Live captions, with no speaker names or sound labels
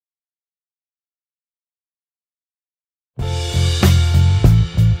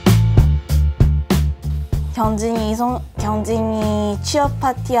경진이 취업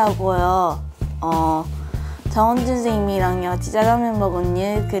파티하고요. 정원준 선생님이랑요 짜장면 먹은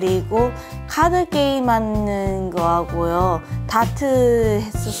일, 그리고 카드 게임 하는 거 하고요. 다트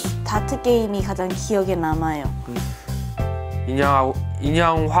게임이 가장 기억에 남아요.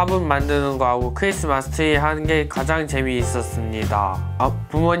 인형 화분 만드는 거하고 크리스마스 트리 하는 게 가장 재미있었습니다.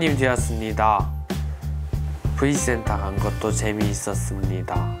 부모님 되었습니다. V센터 간 것도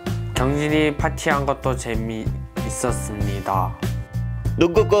재미있었습니다. 경진이 파티한 것도 재미있었습니다.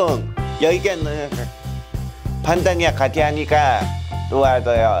 누구군 여기는 반단이야 같이 하니까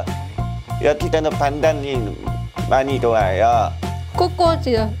좋아져요. 여기 때는 반단이 많이 좋아요.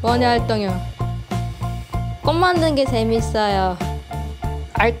 꽃꽂이요, 원예 활동이요. 꽃 만드는 게 재밌어요.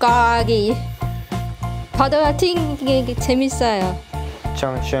 알까기 바다가 튀기는 게 재밌어요.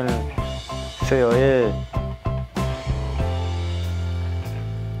 청춘 수요일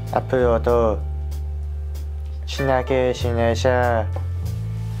앞으로도 신나게 지내자.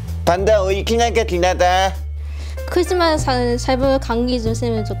 반단 우리 친하게 지내자. 크리스마스 잘 보고 감기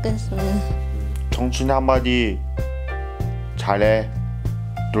조심하면 좋겠습니다. 정춘이 한마디 잘해.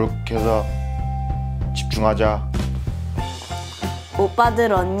 노력해서 집중하자.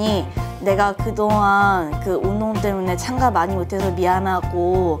 오빠들, 언니, 내가 그동안 그 운동 때문에 참가 많이 못해서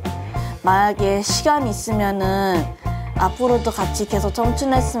미안하고, 만약에 시간 있으면은 앞으로도 같이 계속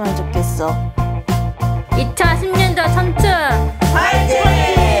청춘했으면 좋겠어.